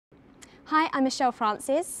Hi, I'm Michelle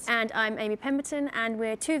Francis. And I'm Amy Pemberton, and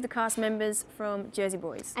we're two of the cast members from Jersey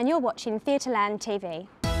Boys. And you're watching Theatreland TV.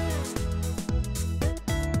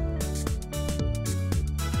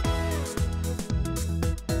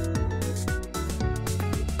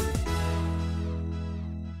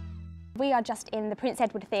 We are just in the Prince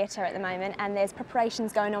Edward Theatre at the moment, and there's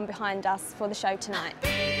preparations going on behind us for the show tonight.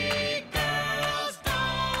 Big girls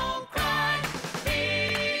don't cry.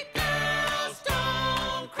 Big girls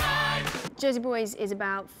don't cry. Jersey Boys is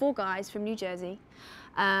about four guys from New Jersey.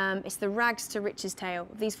 It's the rags to riches tale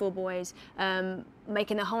of these four boys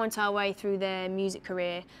making the whole entire way through their music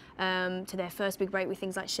career to their first big break with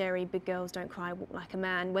things like Sherry, Big Girls Don't Cry, Walk Like a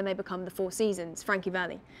Man, when they become the Four Seasons, Frankie,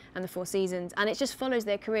 Valli and the Four Seasons. And it just follows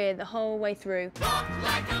their career the whole way through. Walk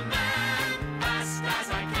like a man, fast as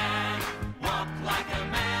I can. Walk like a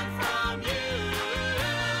man from you.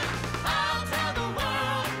 I'll tell the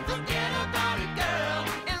world, forget about it, girl,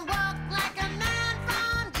 and walk like a man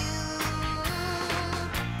from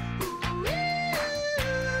you.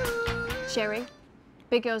 Sherry,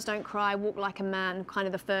 Big Girls Don't Cry, Walk Like a Man, kind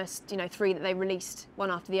of the first, three that they released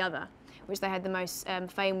one after the other, which they had the most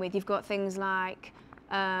fame with. You've got things like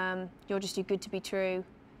You're Just Too Good to Be True,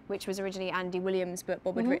 which was originally Andy Williams, but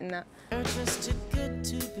Bob had written that. You're just too good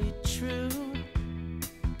to be true.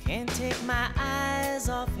 Can't take my eyes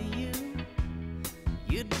off of you.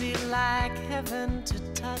 You'd be like heaven to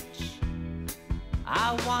touch.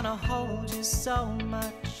 I wanna hold you so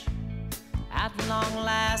much. At long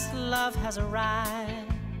last, love has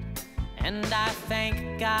arrived, and I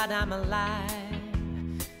thank God I'm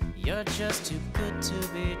alive. You're just too good to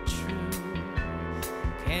be true.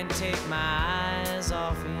 Can't take my eyes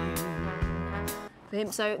off of you. For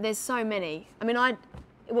him, so there's so many. I mean, it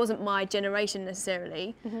wasn't my generation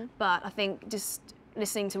necessarily, but I think just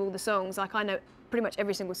listening to all the songs, like I know pretty much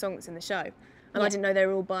every single song that's in the show, and I didn't know they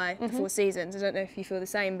were all by the Four Seasons. I don't know if you feel the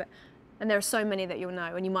same, and there are so many that you'll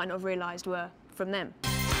know and you might not have realised were from them.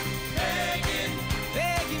 Begging,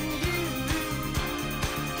 begging you,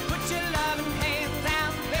 put your loving hands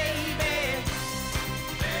down, baby.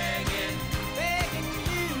 Begging, begging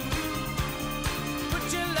you, put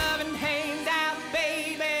your loving hands down,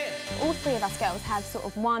 baby. All three of us girls have sort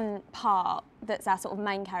of one part that's our sort of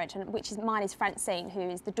main character, which is mine is Francine, who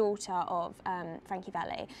is the daughter of Frankie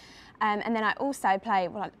Valli. And then I also play,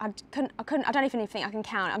 well, I don't even think I can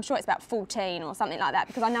count. I'm sure it's about 14 or something like that,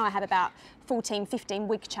 because I know I have about 14, 15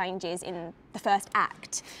 wig changes in the first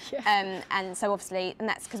act. Yeah. And so obviously, and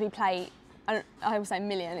that's because we play, I always say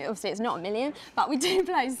million, obviously it's not a million, but we do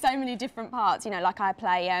play so many different parts. Like I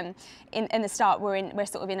play, in the start, we're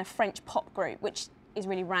sort of in a French pop group, which is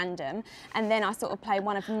really random, and then I sort of play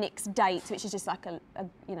one of Nick's dates, which is just like then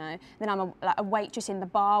I'm a waitress in the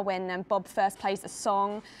bar when Bob first plays the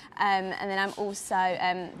song, and then I'm also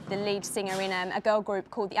the lead singer in a girl group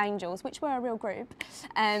called the Angels, which were a real group.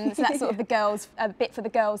 So that's sort of the girls, a bit for the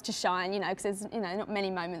girls to shine, because there's not many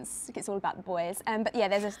moments. It's all about the boys. But yeah,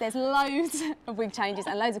 there's loads of wig changes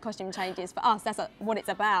and loads of costume changes. For us, that's what it's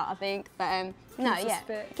about, I think. But no, yeah,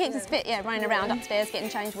 keeps us fit. Yeah, running around upstairs getting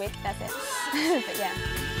changed wig. That's it. But yeah.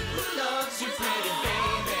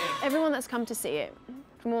 Everyone that's come to see it,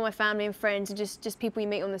 from all my family and friends and just people you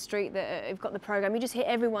meet on the street that have got the programme, you just hear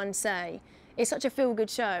everyone say, it's such a feel-good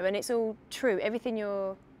show and it's all true. Everything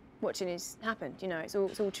you're watching has happened, it's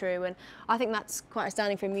all true, and I think that's quite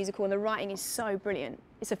astounding for a musical, and the writing is so brilliant.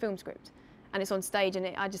 It's a film script and it's on stage, and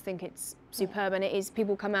I just think it's superb, and it is,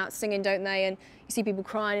 people come out singing, don't they, and you see people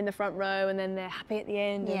crying in the front row and then they're happy at the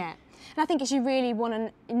end. Yeah. And I think you really want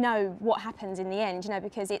to know what happens in the end,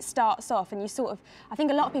 because it starts off and you sort of, I think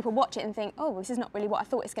a lot of people watch it and think, oh, this is not really what I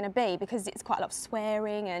thought it's going to be, because it's quite a lot of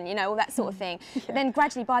swearing and, all that sort of thing. Yeah. But then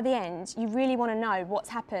gradually by the end, you really want to know what's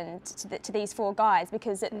happened to these four guys,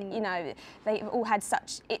 because, they've all had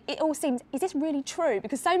such, it all seems, is this really true?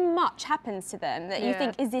 Because so much happens to them that you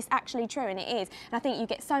think, is this actually true? And it is. And I think you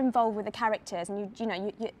get so involved with the characters, and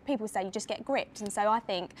people say you just get gripped. And so I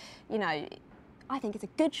think, I think it's a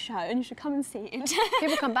good show and you should come and see it.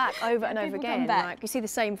 People come back over and over again. Like, you see the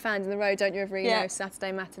same fans in the road, don't you, every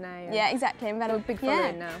Saturday matinee? Yeah, exactly. And a big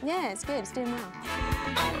following now. Yeah, it's good. It's doing well.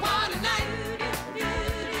 I want a night.